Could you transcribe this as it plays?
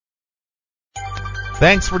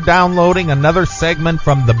Thanks for downloading another segment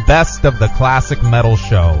from the Best of the Classic Metal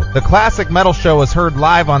Show. The Classic Metal Show is heard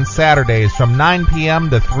live on Saturdays from 9 p.m.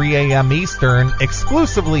 to 3 a.m. Eastern,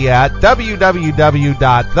 exclusively at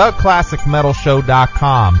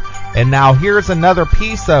www.theclassicmetalshow.com. And now here's another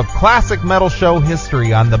piece of Classic Metal Show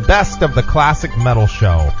history on the Best of the Classic Metal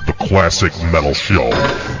Show. The Classic Metal Show.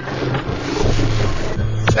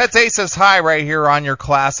 That's Aces High right here on your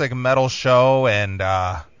Classic Metal Show, and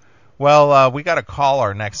we got to call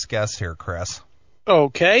our next guest here, Chris.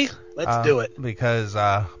 Okay, let's do it. Because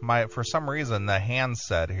for some reason the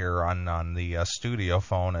handset here on the studio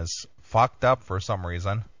phone is fucked up for some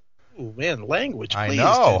reason. Oh man, language, please. I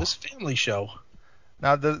know. This family show.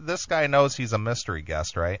 Now this guy knows he's a mystery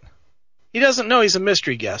guest, right? He doesn't know he's a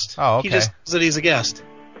mystery guest. Oh, okay. He just knows that he's a guest.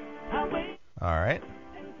 All right.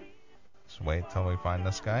 Let's wait till we find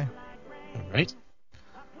this guy. All right.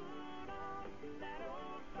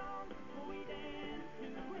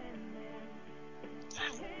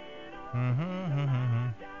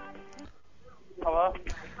 Hello?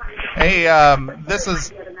 Hey, this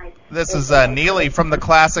is Neely from the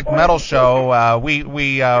Classic Metal Show.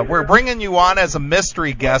 We're bringing you on as a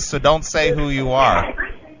mystery guest, so don't say who you are.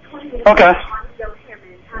 Okay.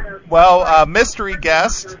 Well, mystery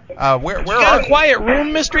guest. Where you got a quiet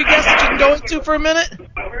room, mystery guest, that you can go into for a minute?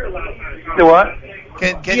 Do what?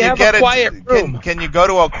 Can you have get a quiet room? Can you go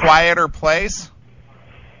to a quieter place?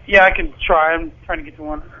 Yeah, I can try. I'm trying to get to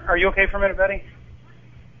one. Are you okay for a minute, Betty?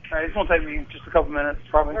 All right, this won't take me just a couple minutes,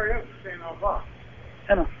 probably. Hurry up,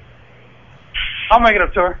 I know. I'll make it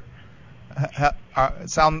up to her.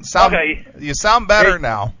 Sound. Okay. You sound better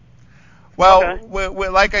now. Well, okay.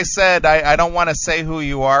 Like I said, I don't want to say who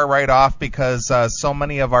you are right off because so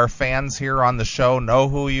many of our fans here on the show know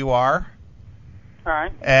who you are. All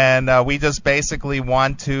right. And we just basically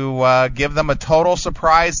want to give them a total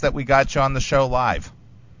surprise that we got you on the show live.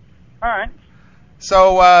 All right.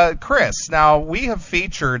 So, Chris, now we have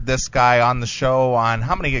featured this guy on the show on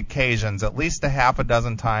how many occasions? At least a half a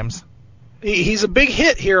dozen times. He's a big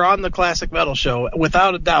hit here on the Classic Metal Show,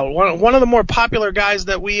 without a doubt. One of the more popular guys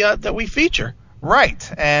that we feature.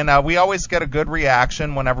 Right, and we always get a good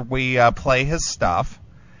reaction whenever we play his stuff.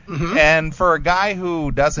 Mm-hmm. And for a guy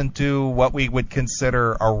who doesn't do what we would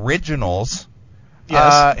consider originals,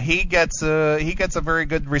 yes. He gets a very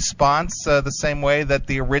good response, the same way that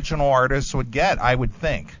the original artist would get, I would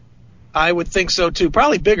think. I would think so too.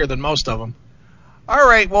 Probably bigger than most of them. All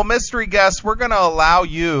right, well, mystery guest, we're going to allow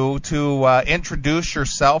you to introduce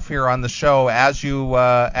yourself here on the show as you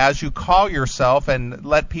call yourself and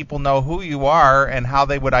let people know who you are and how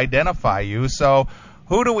they would identify you. So,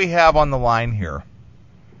 who do we have on the line here?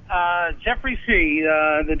 Jeffery C.,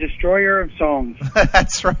 the destroyer of songs.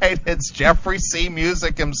 That's right. It's Jeffery C.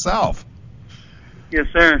 Music himself. Yes,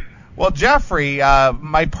 sir. Well, Jeffery,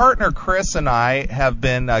 my partner Chris and I have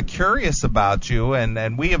been curious about you,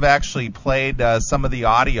 and we have actually played some of the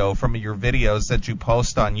audio from your videos that you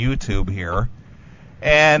post on YouTube here.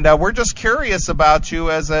 And we're just curious about you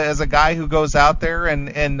as a guy who goes out there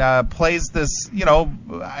and plays this,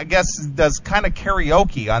 I guess does kind of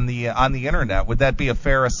karaoke on the internet. Would that be a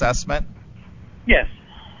fair assessment? Yes.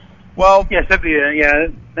 Well, yes, that's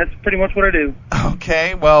pretty much what I do.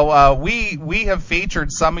 Okay, well, we have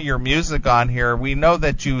featured some of your music on here. We know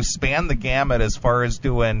that you span the gamut as far as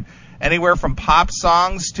doing anywhere from pop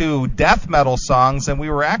songs to death metal songs, and we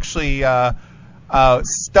were actually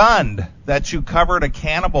stunned that you covered a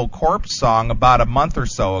Cannibal Corpse song about a month or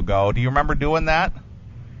so ago. Do you remember doing that?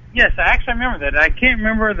 Yes, I actually remember that. I can't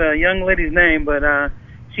remember the young lady's name, but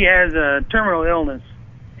she has a terminal illness,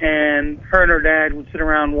 and her dad would sit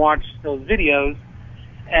around and watch those videos,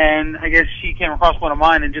 and I guess she came across one of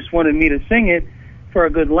mine and just wanted me to sing it for a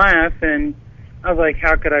good laugh, and I was like,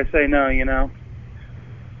 how could I say no,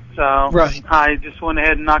 So right. I just went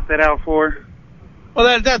ahead and knocked that out for her.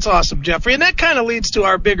 Well, that's awesome, Jeffrey. And that kind of leads to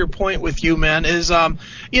our bigger point with you, man, is, one,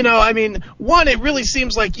 it really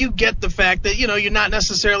seems like you get the fact that, you're not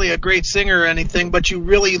necessarily a great singer or anything, but you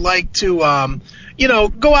really like to,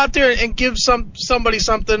 go out there and give somebody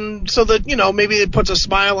something so that, maybe it puts a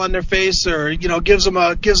smile on their face or, gives them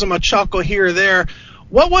a chuckle here or there.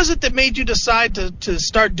 What was it that made you decide to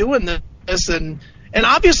start doing this? And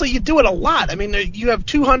obviously you do it a lot. I mean, you have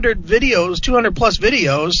 200 plus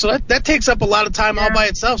videos, so that takes up a lot of time all by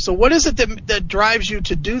itself. So what is it that drives you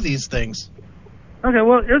to do these things? Okay,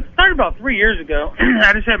 well, it started about 3 years ago.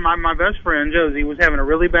 I just had my best friend, Josie, was having a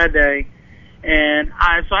really bad day. And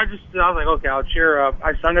I was like, okay, I'll cheer her up.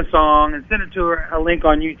 I sung a song and sent it to her, a link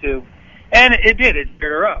on YouTube. And it did. It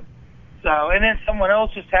cheered her up. So, and then someone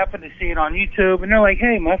else just happened to see it on YouTube, and they're like,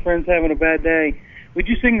 hey, my friend's having a bad day. would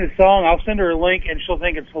you sing this song? I'll send her a link, and she'll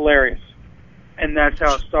think it's hilarious. And that's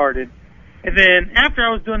how it started. And then after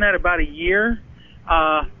I was doing that about a year,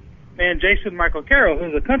 Jason Michael Carroll,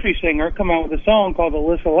 who's a country singer, come out with a song called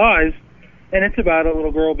Alyssa Lies, and it's about a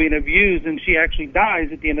little girl being abused, and she actually dies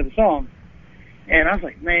at the end of the song. And I was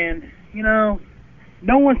like, man, you know,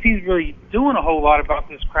 no one seems really doing a whole lot about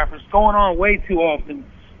this crap. It's going on way too often.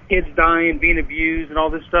 Kids dying, being abused, and all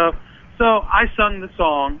this stuff. So I sung the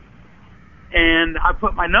song, and I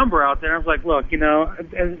put my number out there. I was like, look, you know,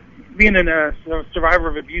 as being a survivor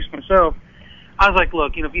of abuse myself, I was like,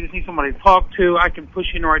 look, you know, if you just need somebody to talk to, I can push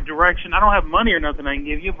you in the right direction. I don't have money or nothing I can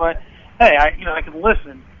give you, but hey, I can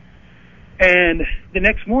listen. And the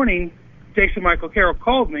next morning, Jason Michael Carroll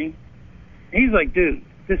called me. And he's like, dude,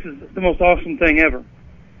 this is the most awesome thing ever.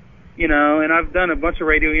 You know, and I've done a bunch of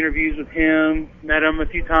radio interviews with him, met him a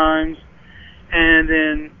few times. And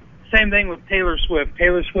then same thing with Taylor Swift.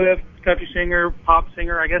 Taylor Swift, country singer, pop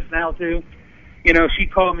singer, I guess now too. You know, she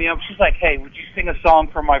called me up. She's like, hey, would you sing a song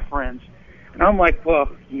for my friends? And I'm like, well,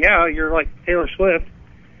 yeah, you're like Taylor Swift.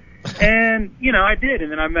 And, you know, I did.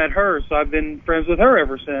 And then I met her, so I've been friends with her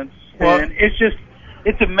ever since. Well, and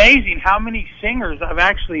it's amazing how many singers I've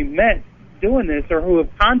actually met doing this or who have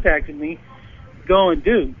contacted me going,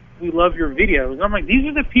 dude, we love your videos. And I'm like, these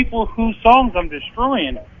are the people whose songs I'm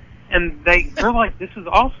destroying. And they're like, this is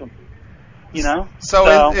awesome. You know?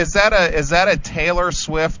 So is that a Taylor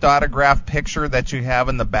Swift autographed picture that you have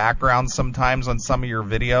in the background sometimes on some of your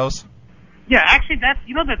videos? Yeah, actually, that's,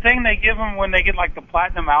 you know, the thing they give them when they get like the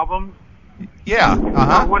platinum albums. Yeah.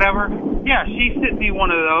 Or whatever. Yeah, she sent me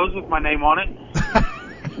one of those with my name on it.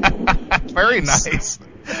 Very nice.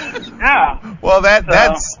 Yeah. Well,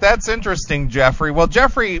 that's interesting, Jeffrey. Well,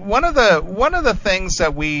 Jeffrey, one of the things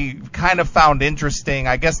that we kind of found interesting,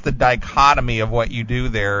 I guess, the dichotomy of what you do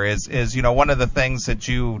there is you know, one of the things that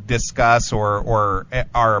you discuss or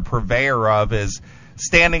are a purveyor of is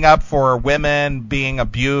standing up for women being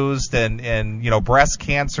abused and you know, breast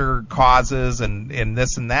cancer causes and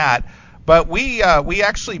this and that. But we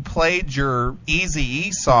actually played your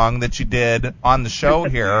Eazy-E song that you did on the show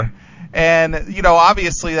here. And, you know,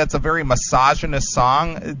 obviously that's a very misogynist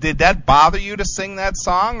song. Did that bother you to sing that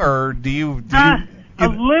song, or do you a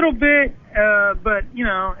little bit, but, you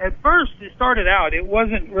know, at first it started out, it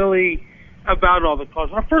wasn't really about all the cause.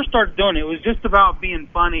 When I first started doing it, it was just about being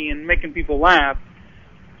funny and making people laugh.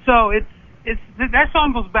 So that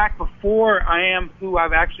song goes back before I am who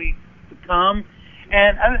I've actually become.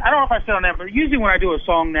 And I don't know if I said on that, but usually when I do a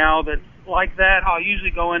song now that's like that, I'll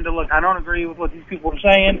usually go into, look, I don't agree with what these people are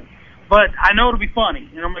saying, but I know it'll be funny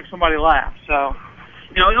and it'll make somebody laugh. So,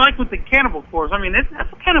 you know, like with the Cannibal Chorus, I mean, that's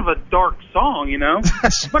kind of a dark song, you know?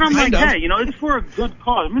 But I'm like, hey, you know, it's for a good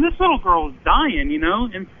cause. I mean, this little girl is dying, you know,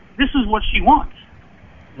 and this is what she wants.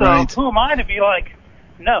 So who am I to be like,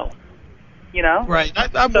 no? You know? Right.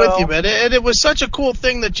 I'm with you, man. And it was such a cool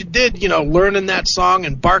thing that you did, you know, learning that song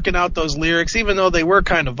and barking out those lyrics, even though they were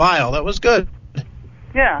kind of vile. That was good.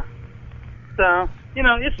 Yeah. So, you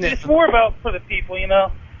know, it's more about for the people, you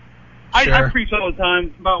know. Sure. I preach all the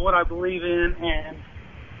time about what I believe in, and,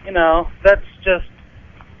 you know, that's just,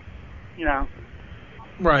 you know.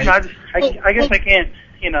 Right. You know, I guess I can't,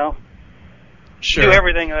 you know, do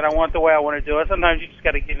everything that I want the way I want to do it. Sometimes you just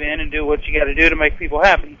got to give in and do what you got to do to make people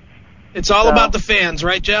happy. It's all about the fans,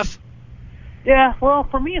 right, Jeff? Yeah, well,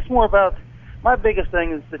 for me it's more about, my biggest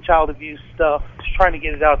thing is the child abuse stuff, just trying to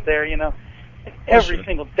get it out there, you know. Every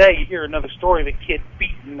single day you hear another story of a kid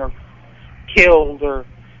beaten or killed or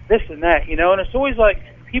this and that, you know, and it's always like,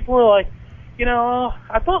 people are like, you know,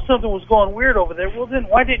 I thought something was going weird over there. Well, then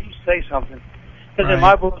why didn't you say something? Because in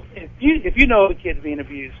my book, if you know the kid's being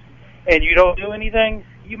abused and you don't do anything,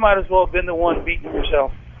 you might as well have been the one beating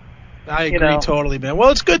yourself. I agree totally, man. Well,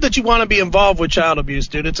 it's good that you want to be involved with child abuse,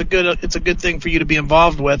 dude. It's a good thing for you to be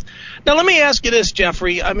involved with. Now, let me ask you this,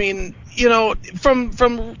 Jeffrey. I mean, you know,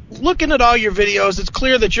 from looking at all your videos, it's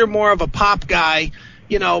clear that you're more of a pop guy,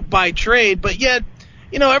 you know, by trade. But yet,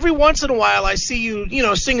 you know, every once in a while I see you, you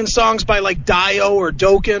know, singing songs by like Dio or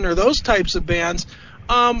Dokken or those types of bands.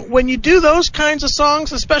 When you do those kinds of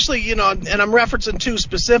songs, especially, you know, and I'm referencing two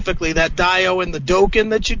specifically, that Dio and the Dokken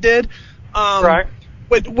that you did. Right.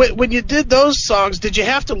 When you did those songs, did you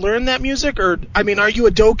have to learn that music? Or, I mean, are you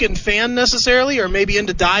a Dokken fan necessarily, or maybe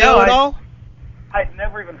into Dio at all? I'd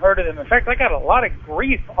never even heard of them. In fact, I got a lot of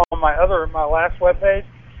grief on my last webpage,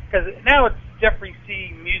 because now it's Jeffrey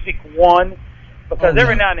C. Music 1, because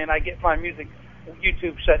every now and then I get my music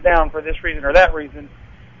YouTube shut down for this reason or that reason.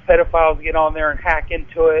 Pedophiles get on there and hack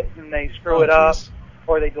into it, and they screw it up,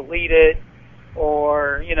 or they delete it,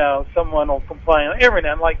 or, you know, someone will complain. Every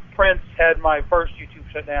now and then, like Prince had my first YouTube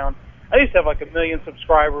shut down I used to have like 1 million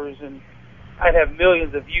subscribers, and I'd have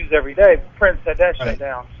millions of views every day. Prince had that shut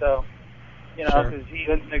down, so, you know, because he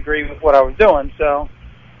didn't agree with what I was doing, so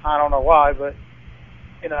I don't know why, but,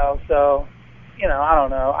 you know, so, you know, I don't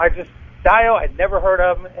know. Dio, I'd never heard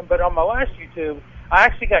of him, but on my last YouTube, I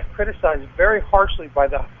actually got criticized very harshly by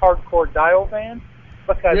the hardcore Dio fans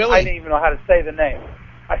because I didn't even know how to say the name.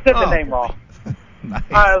 I said the name wrong. Nice.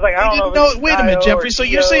 I was like, I don't know. Wait a minute, Jeffrey. So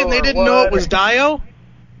you're saying they didn't know it was Dio?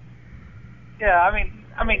 Yeah, I mean,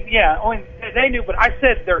 they knew, but I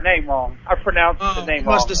said their name wrong. I pronounced the name wrong. You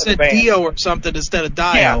must have said Dio or something instead of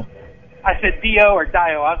Dio. Yeah. I said Dio or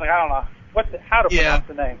Dio. I was like, I don't know how to pronounce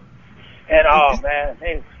the name. And oh man,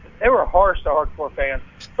 they were harsh to hardcore fans,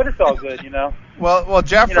 but it's all good, you know. Well,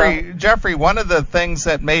 Jeffrey, you know, Jeffrey, one of the things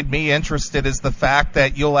that made me interested is the fact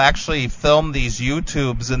that you'll actually film these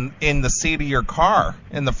YouTubes in the seat of your car,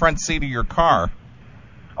 in the front seat of your car.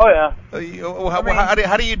 Oh yeah.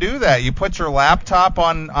 How do you do that? You put your laptop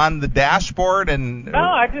on the dashboard and? No,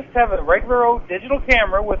 I just have a regular old digital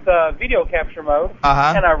camera with video capture mode,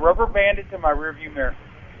 and I rubber band it to my rearview mirror.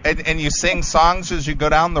 And you sing songs as you go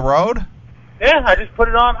down the road? Yeah, I just put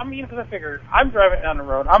it on. I mean, because I figured I'm driving down the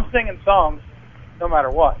road, I'm singing songs no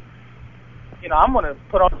matter what. You know, I'm going to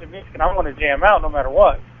put on some music and I'm going to jam out no matter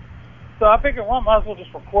what. So I figured, well, I might as well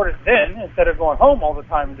just record it then instead of going home all the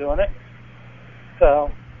time and doing it.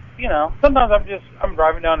 So, you know, sometimes I'm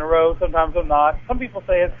driving down the road, sometimes I'm not. Some people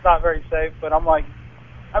say it's not very safe, but I'm like,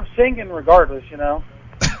 I'm singing regardless, you know.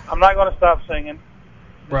 I'm not going to stop singing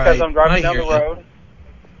because I'm driving down the road.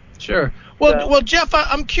 Sure. Well, Jeff,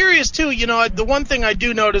 I'm curious too. You know, the one thing I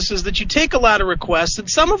do notice is that you take a lot of requests, and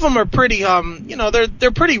some of them are pretty, you know,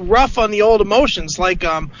 they're pretty rough on the old emotions. Like,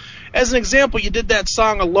 as an example, you did that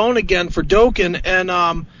song "Alone Again" for Dokken,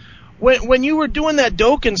 and when you were doing that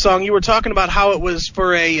Dokken song, you were talking about how it was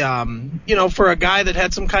for a, you know, for a guy that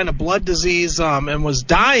had some kind of blood disease and was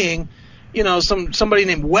dying. You know, somebody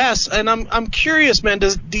named Wes, and I'm curious, man.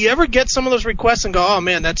 Do you ever get some of those requests and go, oh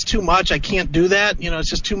man, that's too much, I can't do that? You know, it's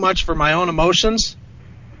just too much for my own emotions.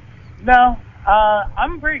 No,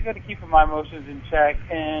 I'm very good at keeping my emotions in check,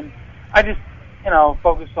 and I just, you know,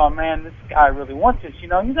 focus on, man, this guy really wants this. You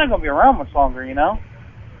know, he's not going to be around much longer. You know,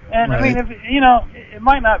 and I mean, you know, it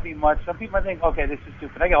might not be much. Some people might think, okay, this is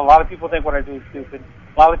stupid. I get a lot of people think what I do is stupid.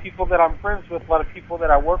 A lot of people that I'm friends with, a lot of people that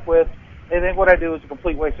I work with. They think what I do is a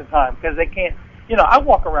complete waste of time because they can't, you know, I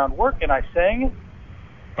walk around work and I sing,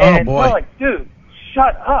 and they're like, dude,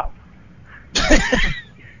 shut up.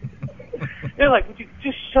 They're like, would you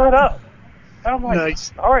just shut up? And I'm like,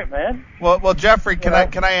 nice. All right, man. Well, Jeffrey, can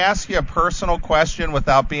I ask you a personal question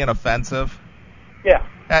without being offensive? Yeah.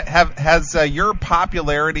 Has your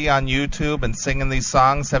popularity on YouTube and singing these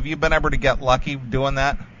songs, have you been able to get lucky doing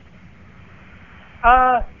that?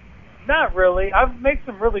 Not really. I've made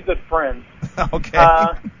some really good friends. Okay.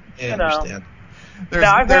 You know.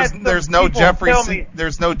 There's no Jeffrey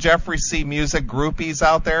C music groupies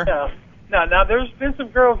out there. No. Now there's been some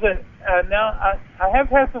girls that now I have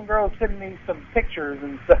had some girls send me some pictures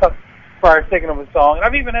and stuff prior to singing them a song, and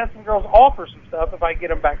I've even had some girls offer some stuff if I get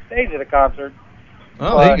them backstage at a concert.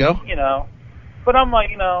 Oh, there you go. You know, but I'm like,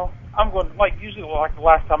 you know, I'm going like usually like the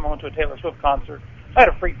last time I went to a Taylor Swift concert. I had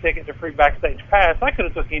a free ticket to free backstage pass. I could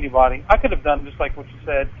have took anybody. I could have done just like what you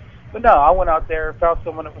said. But no, I went out there, found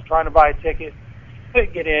someone that was trying to buy a ticket,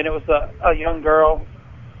 couldn't get in. It was a young girl,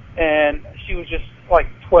 and she was just like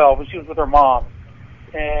 12, and she was with her mom.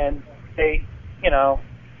 And they, you know,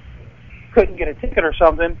 couldn't get a ticket or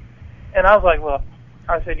something. And I was like, look,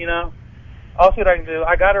 I said, you know, I'll see what I can do.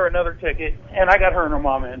 I got her another ticket, and I got her and her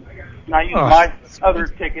mom in. And I used my other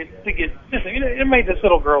ticket to get, just, you know, it made this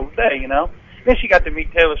little girl's day, you know. Then she got to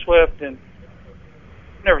meet Taylor Swift, and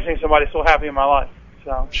never seen somebody so happy in my life.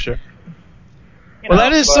 So sure. Well,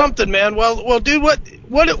 that is something, man. Well, dude,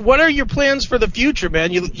 what are your plans for the future,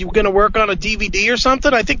 man? You going to work on a DVD or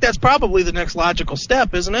something? I think that's probably the next logical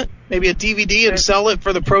step, isn't it? Maybe a DVD and sell it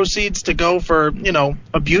for the proceeds to go for, you know,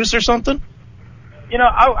 abuse or something. You know,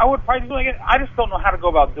 I would probably do it. I just don't know how to go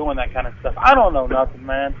about doing that kind of stuff. I don't know nothing,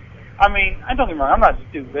 man. I mean, I don't get me wrong. I'm not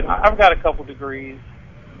stupid. I've got a couple degrees.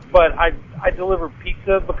 But I deliver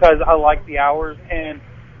pizza because I like the hours, and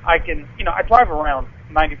I can, you know, I drive around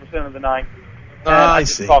 90% of the night. And I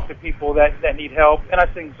just talk to people that need help, and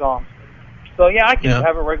I sing songs. So, yeah, I can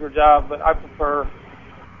have a regular job, but I prefer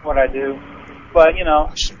what I do. But, you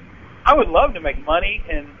know, I would love to make money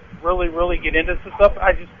and really, really get into some stuff.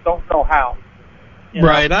 I just don't know how. You know?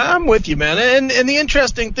 Right, I'm with you, man. And the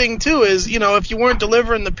interesting thing, too, is, you know, if you weren't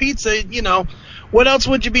delivering the pizza, you know, what else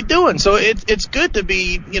would you be doing? So it's good to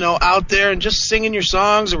be, out there and just singing your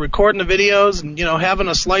songs or recording the videos and, having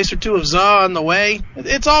a slice or two of za on the way.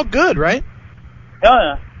 It's all good, right? Oh,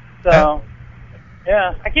 yeah. So,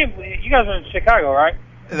 yeah, I can't believe you guys are in Chicago, right?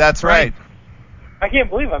 That's right. I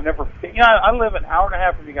can't believe I've never been. I live an hour and a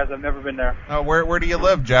half from you guys. I've never been there. Oh, where do you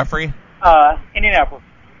live, Jeffrey? Indianapolis.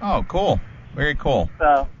 Oh, cool. Very cool.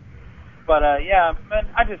 So, but yeah, man,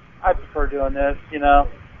 I prefer doing this,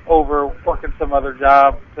 over working some other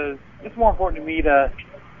job, because it's more important to me to,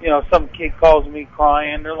 some kid calls me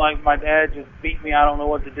crying. They're like, my dad just beat me. I don't know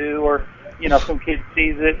what to do, or some kid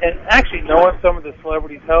sees it. And actually knowing some of the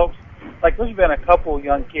celebrities helps. Like, there's been a couple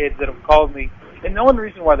young kids that have called me, and the only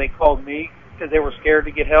reason why they called me because they were scared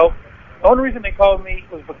to get help. The only reason they called me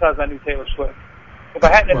was because I knew Taylor Swift. If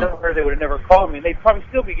I hadn't known her, they would have never called me, and they'd probably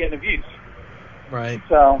still be getting abuse. Right.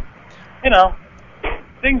 So,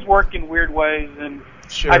 things work in weird ways, and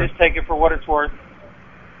sure. I just take it for what it's worth.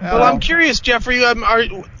 Well, I'm curious, Jeffrey.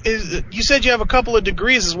 You said you have a couple of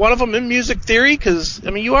degrees. Is one of them in music theory? Because,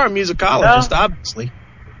 you are a musicologist, obviously.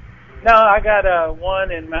 No, I got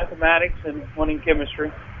one in mathematics and one in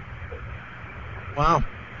chemistry. Wow.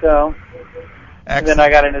 So, excellent. And then I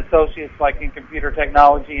got an associate's in computer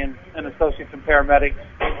technology and an associate's in paramedics.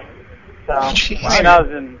 So, I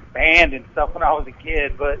was in band and stuff when I was a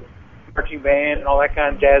kid, but marching band and all that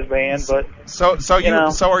kind of jazz band. But so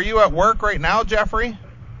are you at work right now, Jeffrey?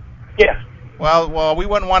 Yeah. Well, we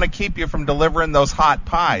wouldn't want to keep you from delivering those hot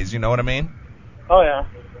pies. You know what I mean? Oh yeah.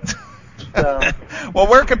 So. Well,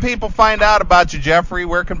 where can people find out about you, Jeffrey?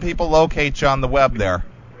 Where can people locate you on the web there?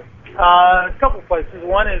 A couple places.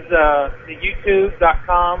 One is the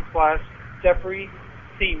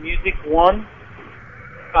youtube.com/JefferyCMusic1.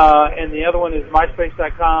 And the other one is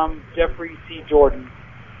myspace.com, Jeffrey C. Jordan.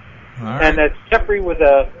 All right. And that's Jeffrey with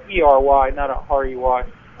a E-R-Y, not a R-E-Y.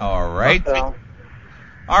 All right. So.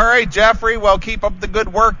 All right, Jeffrey. Well, keep up the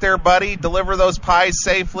good work there, buddy. Deliver those pies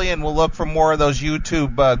safely, and we'll look for more of those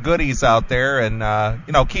YouTube goodies out there. And,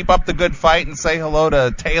 keep up the good fight and say hello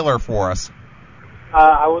to Taylor for us.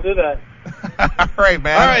 I will do that. All right,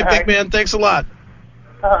 man. All right, big man. Thanks a lot.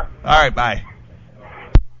 Uh-huh. All right, bye.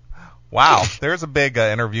 Wow, there's a big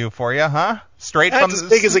interview for you, huh? That's as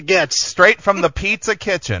big as it gets. Straight from the pizza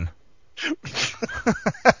kitchen.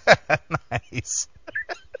 Nice.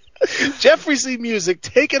 Jeffrey C. Music,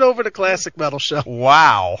 take it over to Classic Metal Show.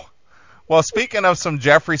 Wow. Well, speaking of some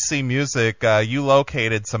Jeffrey C. Music, you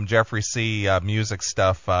located some Jeffrey C. Music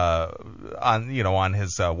stuff on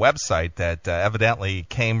his website that evidently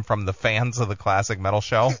came from the fans of the Classic Metal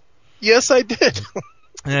Show. Yes, I did.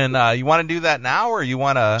 And you want to do that now, or you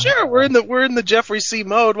want to? Sure, we're in the Jeffrey C.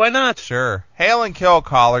 mode. Why not? Sure. Hail and kill,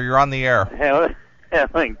 caller. You're on the air. Hail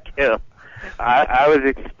and kill. I was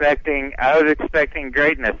expecting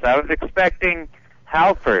greatness. I was expecting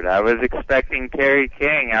Halford. I was expecting Kerry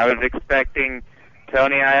King. I was expecting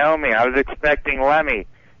Tony Iommi. I was expecting Lemmy.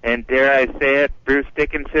 And dare I say it, Bruce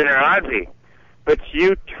Dickinson or Ozzy. But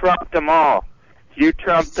you trumped them all. You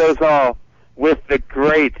trumped those all with the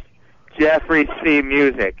great Jeffrey C.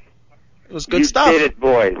 Music. It was good stuff. You did it,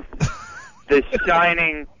 boys. The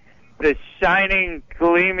shining,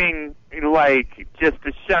 gleaming, just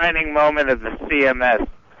the shining moment of the CMS.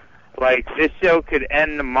 This show could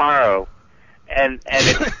end tomorrow, and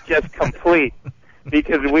it's just complete,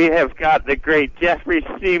 because we have got the great Jeffrey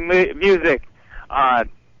C. Music on.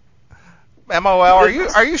 MOL,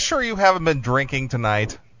 are you sure you haven't been drinking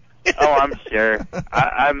tonight? Oh, I'm sure.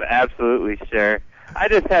 I'm absolutely sure. I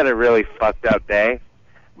just had a really fucked up day.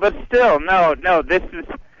 But still, no,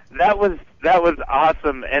 that was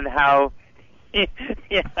awesome, and how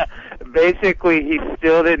basically he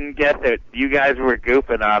still didn't get that you guys were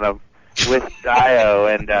goofing on him with Dio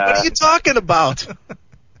and what are you talking about?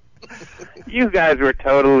 You guys were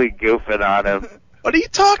totally goofing on him. What are you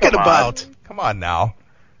talking about? Come on now.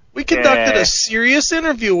 We conducted a serious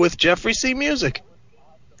interview with Jeffrey C. Music.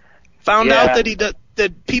 Found out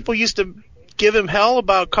that people used to give him hell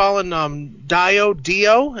about calling Dio,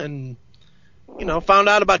 and found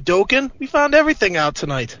out about Dokken. We found everything out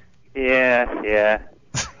tonight. Yeah.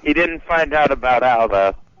 He didn't find out about Al,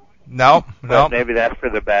 though. No. Maybe that's for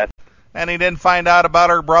the best. And he didn't find out about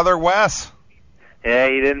her brother Wes. Yeah,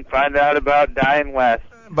 he didn't find out about dying Wes.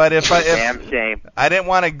 But damn shame. I didn't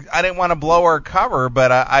want to blow her cover,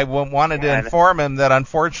 but I wanted to inform him that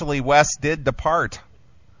unfortunately Wes did depart.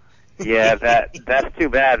 Yeah, that's too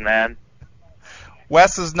bad, man.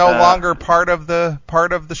 Wes is no longer part of the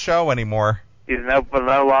show anymore. He's no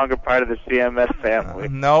longer part of the CMS family.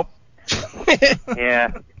 Nope.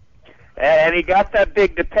 Yeah. And he got that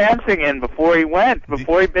big dancing in before he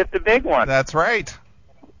bit the big one. That's right.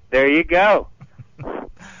 There you go.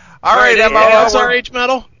 All right, MOL's RH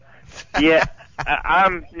Metal? Yeah,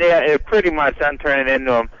 pretty much I'm turning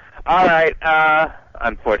into him. All right,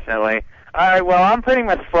 unfortunately. All right, well, I'm pretty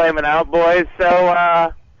much flaming out, boys,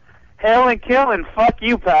 so, hail and kill and fuck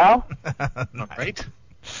you, pal. All right.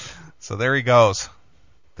 So there he goes.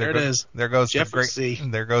 There it is. There goes Jeffery C.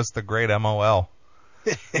 There goes the great MOL.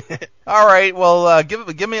 All right, well,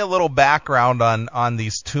 give me a little background on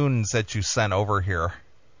these tunes that you sent over here.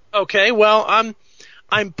 Okay, well,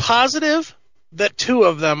 I'm positive that 2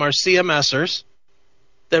 of them are CMSers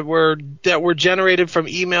that were generated from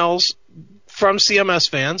emails from CMS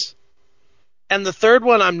fans. And the third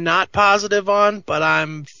one I'm not positive on, but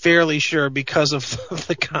I'm fairly sure because of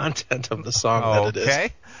the content of the song that it is.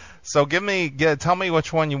 Okay. So tell me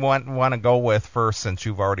which one you want to go with first, since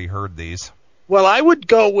you've already heard these. Well, I would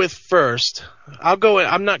go with first.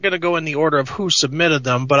 I'm not going to go in the order of who submitted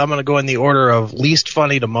them, but I'm going to go in the order of least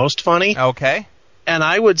funny to most funny. Okay. And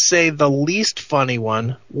I would say the least funny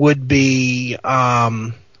one would be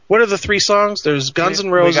what are the 3 songs? There's Guns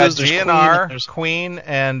N' Roses, there's GNR, Queen,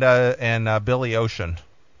 and Billy Ocean.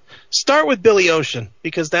 Start with Billy Ocean,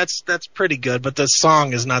 because that's pretty good, but the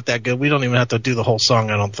song is not that good. We don't even have to do the whole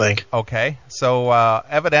song, I don't think. Okay. So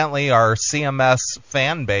evidently our CMS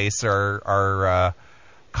fan base are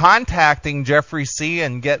contacting Jeffrey C.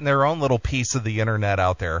 and getting their own little piece of the internet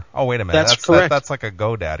out there. Oh, wait a minute. That's correct. That's like a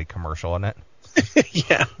GoDaddy commercial, isn't it?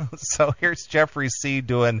 Yeah. So here's Jeffrey C.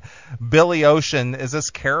 doing Billy Ocean. Is this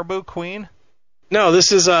Caribou Queen? No,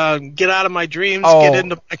 this is Get Out of My Dreams, Get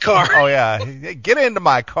Into My Car. Oh, yeah. Get into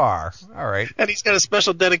my car. All right. And he's got a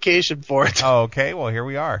special dedication for it. Oh, okay. Well, here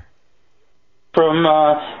we are. From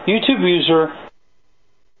YouTube user.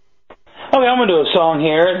 Okay, I'm going to do a song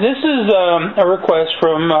here. This is a request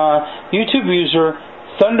from YouTube user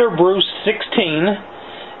ThunderBruce16.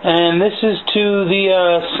 And this is to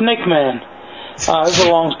the Snake Man. This is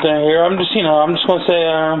a long stay here. I'm just going to say,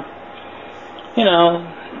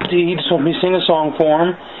 he just wants me to sing a song for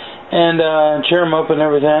him and cheer him up and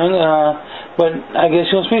everything. But I guess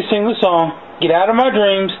he wants me to sing the song, Get Out of My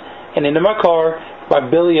Dreams and Into My Car by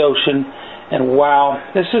Billy Ocean. And wow,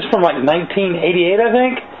 this is from like 1988, I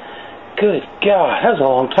think. Good God, that was a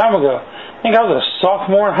long time ago. I think I was a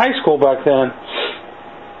sophomore in high school back then.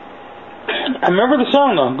 I remember the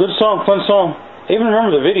song, though. Good song, fun song. I even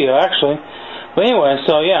remember the video, actually. But anyway,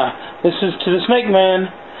 so yeah, this is to the Snake Man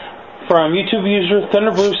from YouTube user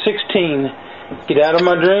ThunderBruce16. Get out of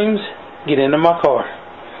my dreams, get into my car.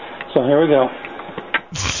 So here we go.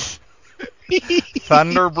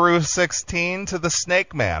 ThunderBruce16 to the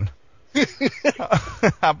Snake Man.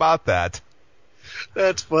 How about that?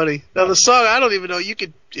 That's funny. Now the song, I don't even know. You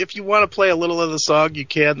could, if you want to play a little of the song, you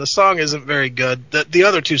can. The song isn't very good. The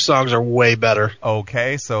other 2 songs are way better.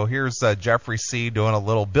 Okay, so here's Jeffrey C. doing a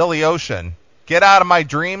little Billy Ocean. Get out of my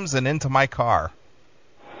dreams and into my car.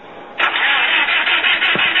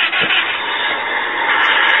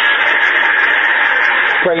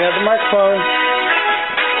 Bring out the microphone.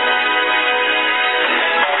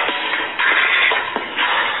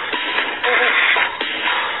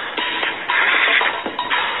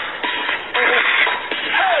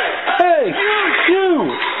 Hey,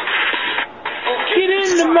 you! Get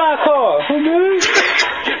into my car. Who moved?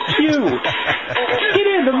 You. Get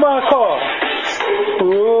into my car.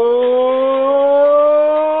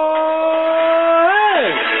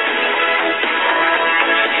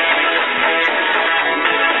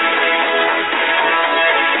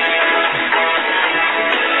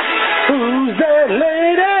 Who's that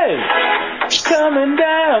lady coming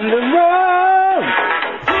down the road?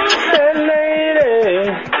 Who's that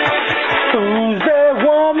lady? Who's that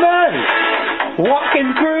woman walking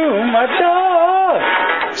through my door?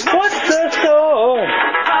 What's the score?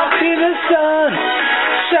 I'll see the sun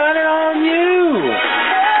shining on you.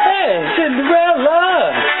 Hey,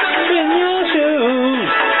 Cinderella, in your shoes.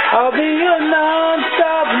 I'll be your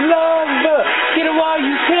non-stop lover. Get it while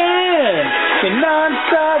you can. Your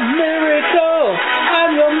non-stop miracle.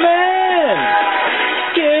 I'm your man.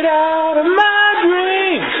 Get out of my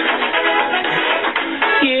dreams.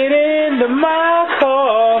 Get into my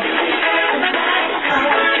car.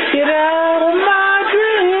 Get out of my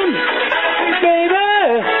dreams,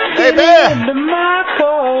 baby. Get into my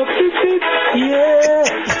car. Beep, beep,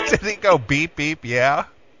 yeah. Did he go beep, beep, yeah?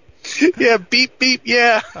 Yeah, beep, beep,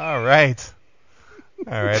 yeah. All right.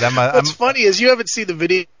 All right. What's funny is you haven't seen the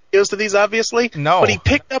videos to these, obviously. No. But he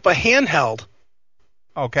picked up a handheld.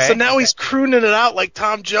 Okay. So now he's crooning it out like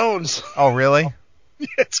Tom Jones. Oh, really?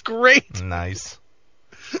 It's great. Nice.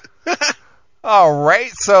 All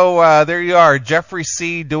right, so there you are, Jeffrey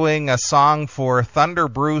C. doing a song for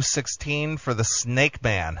ThunderBrew16 for the Snake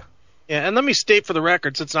Man. Yeah, and let me state for the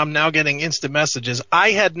record, since I'm now getting instant messages,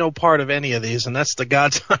 I had no part of any of these, and that's the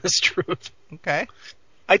God's honest truth. Okay.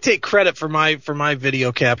 I take credit for my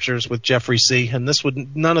video captures with Jeffrey C, and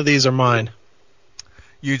none of these are mine.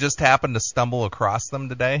 You just happened to stumble across them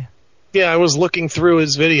today? Yeah, I was looking through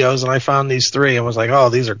his videos, and I found these 3, and was like, oh,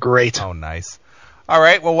 these are great. Oh, nice. All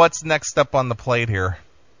right, well, what's next up on the plate here?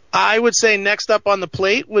 I would say next up on the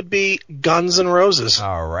plate would be Guns N' Roses.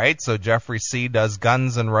 All right, so Jeffrey C. does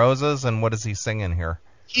Guns N' Roses, and what is he singing here?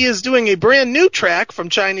 He is doing a brand new track from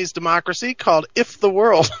Chinese Democracy called If the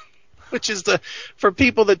World, which is for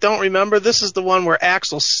people that don't remember, this is the one where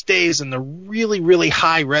Axl stays in the really, really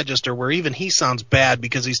high register where even he sounds bad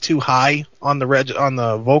because he's too high on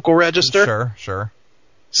the vocal register. Sure.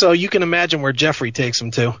 So you can imagine where Jeffrey takes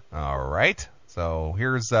him to. All right, so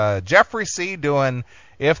here's Jeffrey C. doing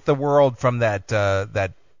If the World from that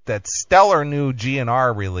stellar new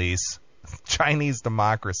GNR release, Chinese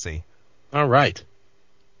Democracy. All right.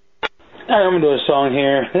 I'm going to do a song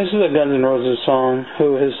here. This is a Guns N' Roses song,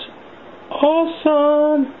 who is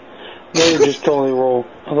awesome. They just totally roll.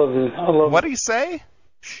 I love What did he say?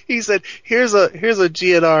 He said, here's a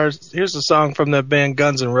GNR, here's a song from the band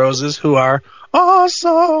Guns N' Roses, who are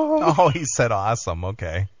awesome. Oh, he said awesome.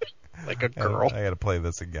 Okay. Like a girl. I got to play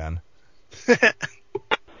this again. I'm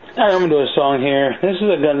going to do a song here. This is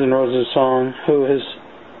a Guns N' Roses song, who is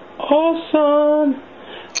awesome.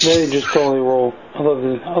 They just totally roll. I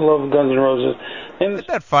love Guns N' Roses. And isn't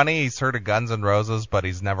that funny? He's heard of Guns N' Roses, but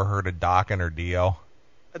he's never heard of Dokken or Dio.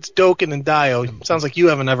 That's Dokken and Dio. Sounds like you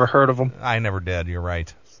haven't ever heard of them. I never did. You're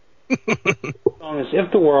right. The song is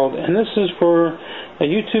If the World, and this is for a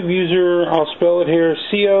YouTube user. I'll spell it here: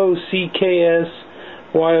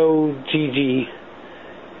 COCKSYOGG.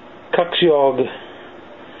 Coxyog.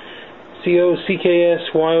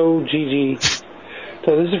 COCKSYOGG.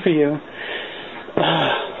 So this is for you.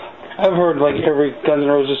 I've heard like every Guns N'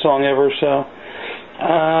 Roses song ever, so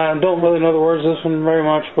I don't really know the words of this one very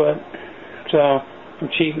much, but so I'm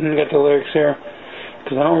cheating and got the lyrics here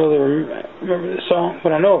because I don't really remember this song,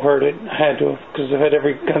 but I know I've heard it. I had to because I've had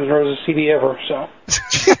every Guns N' Roses CD ever, so.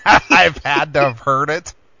 I've had to have heard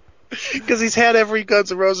it. Because he's had every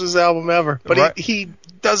Guns N' Roses album ever, but right. he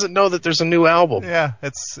doesn't know that there's a new album. Yeah,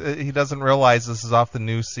 he doesn't realize this is off the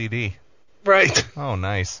new CD. Right. Oh,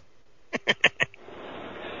 nice.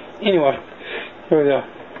 Anyway, here we go.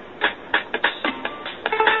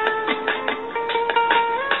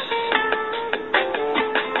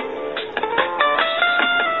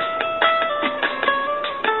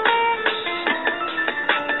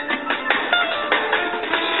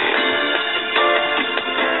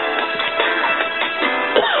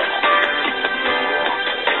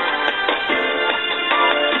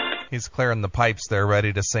 He's clearing the pipes there,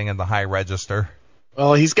 ready to sing in the high register.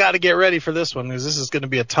 Well, he's got to get ready for this one, because this is going to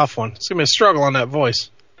be a tough one. It's going to be a struggle on that voice.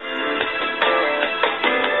 Got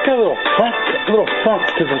a little funk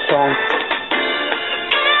to the song.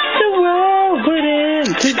 The world we're in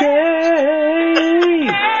today.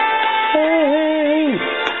 Hey,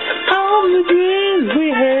 all the dreams we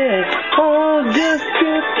had all just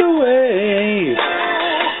drift away.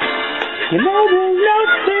 You know there's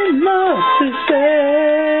nothing much to say.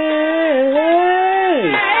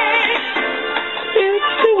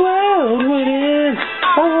 It's the world we're in,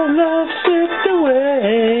 all love slipped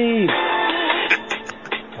away.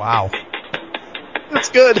 Wow. That's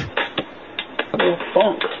good. A little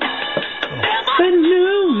funk. They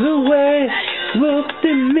knew the way looked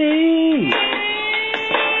at me.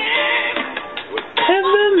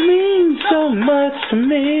 Ever means so much to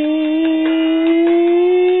me.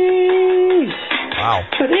 Wow.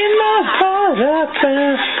 But in my heart I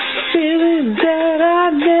found feelings that I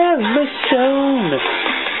never shown.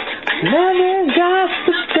 Never got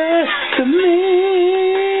the best of me.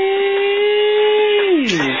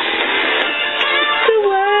 The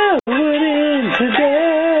world we're in today.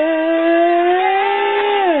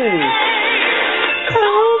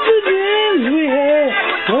 All the dreams we had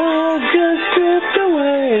all just slipped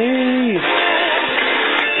away.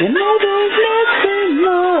 You know there's nothing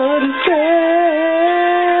more to say.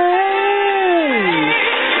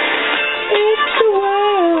 It's the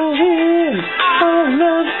world we're in, all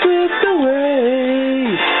love slipped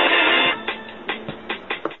away.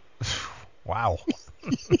 Wow.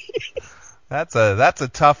 That's a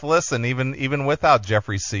tough listen, even without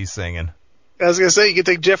Jeffrey C. singing. I was going to say, you could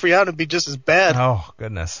take Jeffrey out and it'd be just as bad. Oh,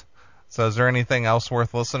 goodness. So is there anything else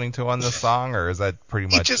worth listening to on this song, or is that pretty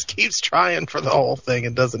much... He just keeps trying for the whole thing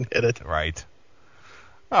and doesn't hit it. Right.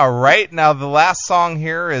 All right. Now, the last song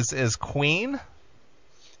here is Queen.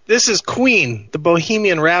 This is Queen, the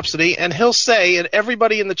Bohemian Rhapsody, and he'll say, and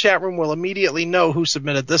everybody in the chat room will immediately know who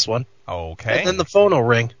submitted this one. Okay. And then the phone will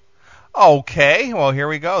ring. Okay, well, here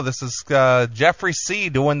we go. This is Jeffrey C.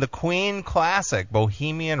 doing the Queen classic,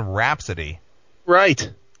 Bohemian Rhapsody. Right.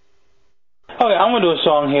 Okay, I'm going to do a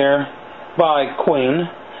song here by Queen,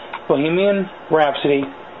 Bohemian Rhapsody.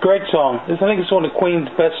 Great song. I think it's one of Queen's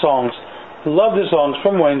best songs. Love this song. It's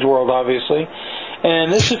from Wayne's World, obviously.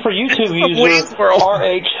 And this is for YouTube user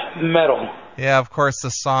RH Metal. Yeah, of course, the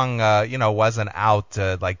song, wasn't out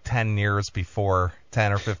like 10 or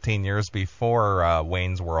 15 years before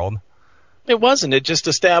Wayne's World. It wasn't. It just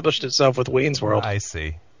established itself with Wayne's World. I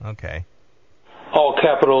see. Okay. All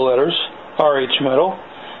capital letters, RH Metal.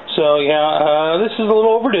 So, yeah, this is a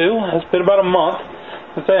little overdue. It's been about a month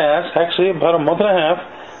since I asked. Actually, about a month and a half.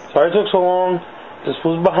 Sorry it took so long. This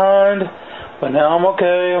was behind, but now I'm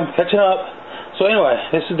okay. I'm catching up. So anyway,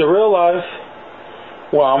 this is the real life.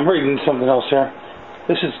 Well, I'm reading something else here.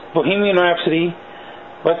 This is Bohemian Rhapsody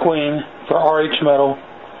by Queen for RH Metal.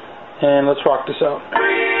 And let's rock this out.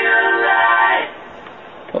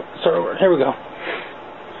 Oh, start over. Here we go.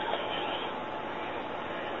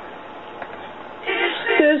 Is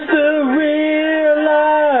this the real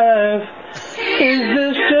life? Is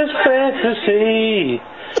this just fantasy?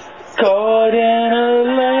 Caught in a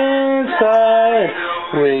landslide,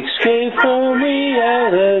 we escape from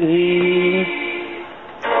reality.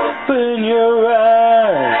 Open your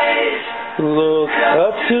eyes, look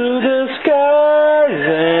up to the skies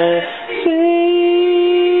and see.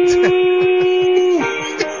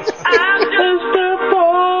 I'm just a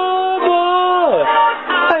poor boy,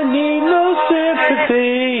 I need no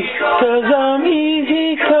sympathy, 'cause I'm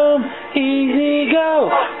easy come, easy go,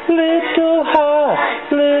 little high,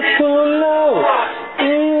 little low.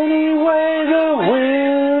 Any way the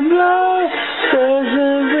wind blows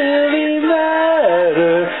doesn't really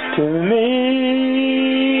matter to me.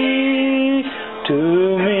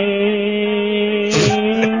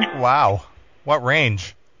 Wow. What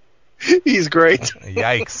range? He's great.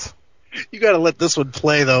 Yikes. You got to let this one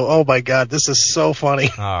play, though. Oh, my God. This is so funny.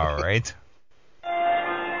 All right.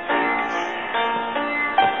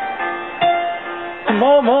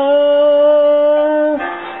 Mama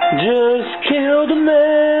just killed a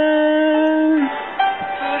man.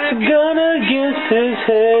 Gun against his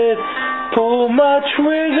head. Pull my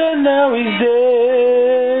trigger, now he's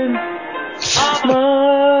dead.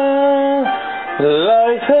 My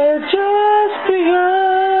life had just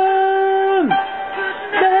begun.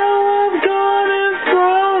 Now I'm gone and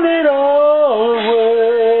thrown it all away.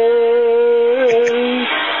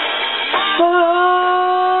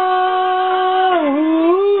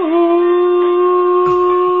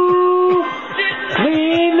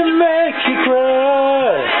 Mean to make you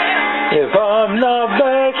cry. If I'm not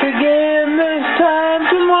back again this time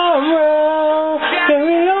tomorrow,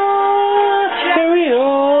 carry on,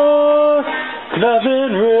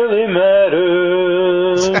 nothing really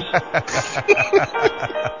matters.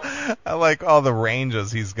 I like all the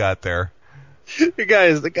ranges he's got there. The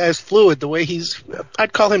guy's fluid. The way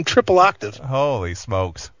I'd call him triple octave. Holy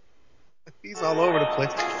smokes. He's all over the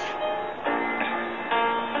place.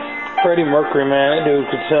 Freddie Mercury, man, that dude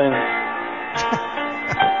could sing.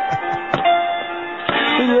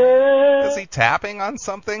 Is he tapping on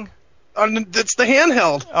something? It's the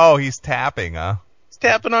handheld. Oh, he's tapping, huh? He's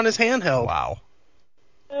tapping on his handheld. Wow.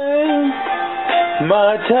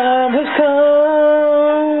 My time has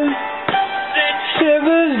come.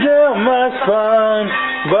 Shivers down my spine.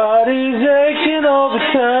 Body's aching all the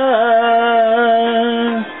time.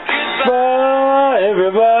 Bye,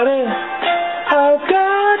 everybody. I've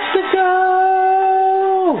got to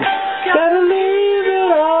go. Gotta leave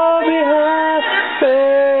it all behind.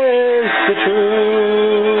 Face the truth.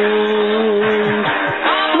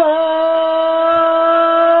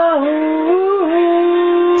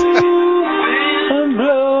 And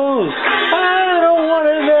blows. I don't want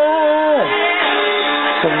to die.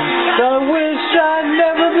 I wish I'd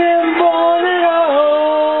never been born at all.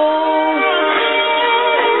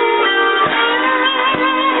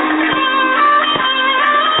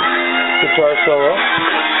 Guitar solo.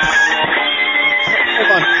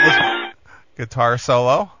 Hold on. Guitar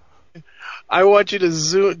solo? I want you to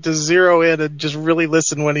zero in and just really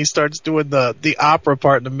listen when he starts doing the opera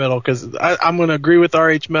part in the middle, because I'm going to agree with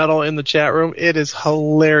RH Metal in the chat room. It is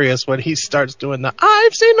hilarious when he starts doing the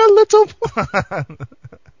I've seen a little.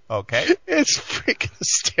 Okay. It's freaking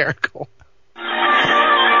hysterical.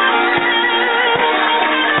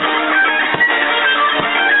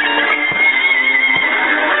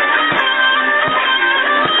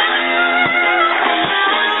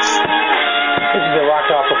 This is the rock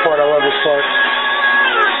off report. I love this part.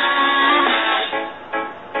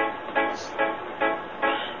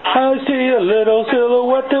 I see a little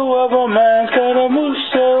silhouette of a man,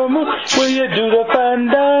 Scaramouche, will you do the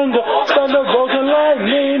fandango? Thunderbolts and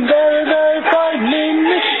lightning, very, very frightening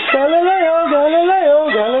me. Galileo,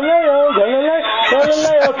 Galileo, Galileo, Galileo,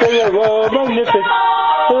 Galileo, Galileo, magnificent.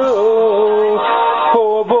 Oh,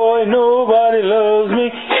 poor boy, nobody loves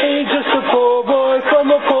me. He's just a poor boy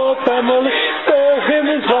from a poor family. Spare him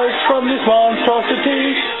his life from this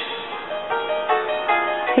monstrosity.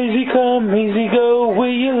 Easy come, easy go, will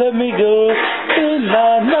you let me go? And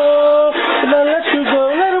I know, and I let you go,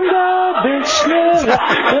 let him go, Bismillah.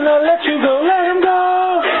 And I let you go, let him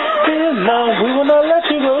go. And now we will not let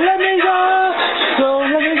you go, let me go. Go,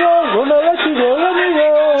 let me go, we'll not let you go, let me go.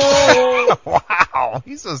 Wow,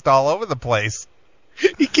 he's just all over the place.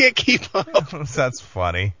 He can't keep up. That's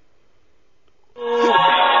funny.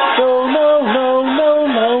 No, no, no, no,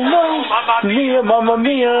 no, no. Mamma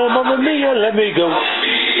mia, let me go.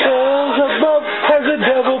 Beelzebub has the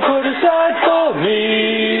devil put aside for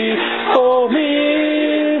me, for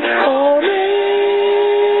me, for me.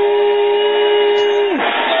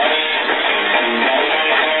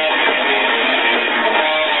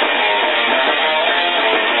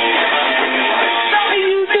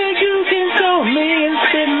 You think you can throw me and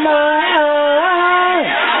spit my eye?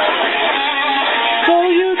 So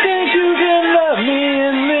you think you can love me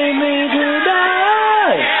and leave me to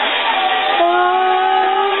die?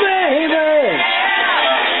 Oh, baby,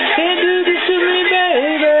 can't do this to me,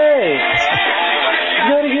 baby.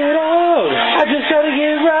 Gotta get out. I just gotta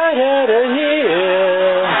get right out of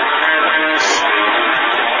here.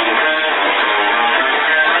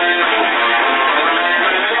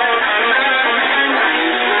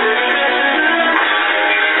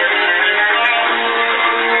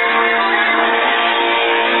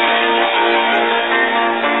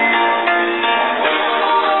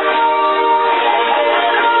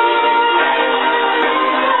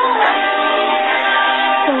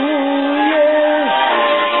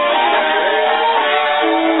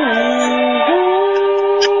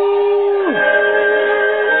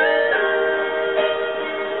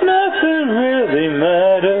 Nothing really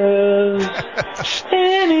matters.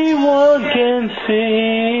 Anyone can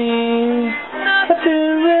see.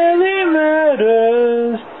 Nothing really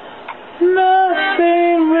matters.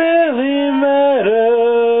 Nothing really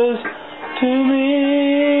matters to me.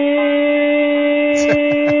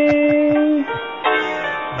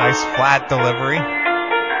 Nice flat delivery.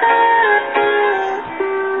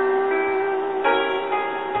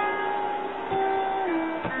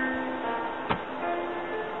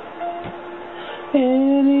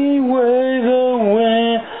 Anyway the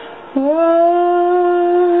wind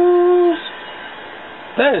blows.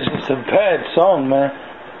 That is just a bad song, man.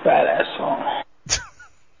 Badass song.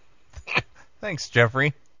 Thanks,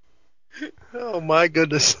 Jeffrey. Oh, my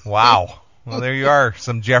goodness. Wow. Well, there you are.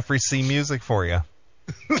 Some Jeffrey C. music for you.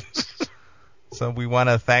 So we want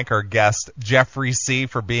to thank our guest, Jeffrey C.,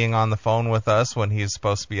 for being on the phone with us when he's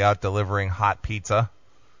supposed to be out delivering hot pizza.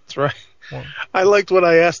 That's right. I liked what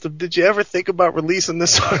I asked him. Did you ever think about releasing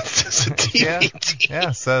this on as a DVD?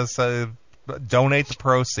 Yeah, says donate the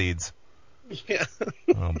proceeds. Yeah.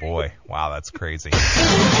 Oh, boy. Wow, that's crazy.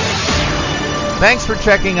 Thanks for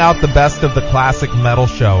checking out the Best of the Classic Metal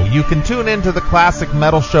Show. You can tune into the Classic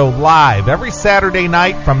Metal Show live every Saturday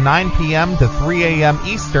night from 9 p.m. to 3 a.m.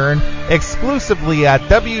 Eastern, exclusively at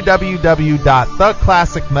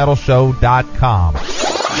www.theclassicmetalshow.com.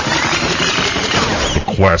 The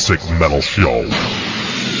Classic Metal Show.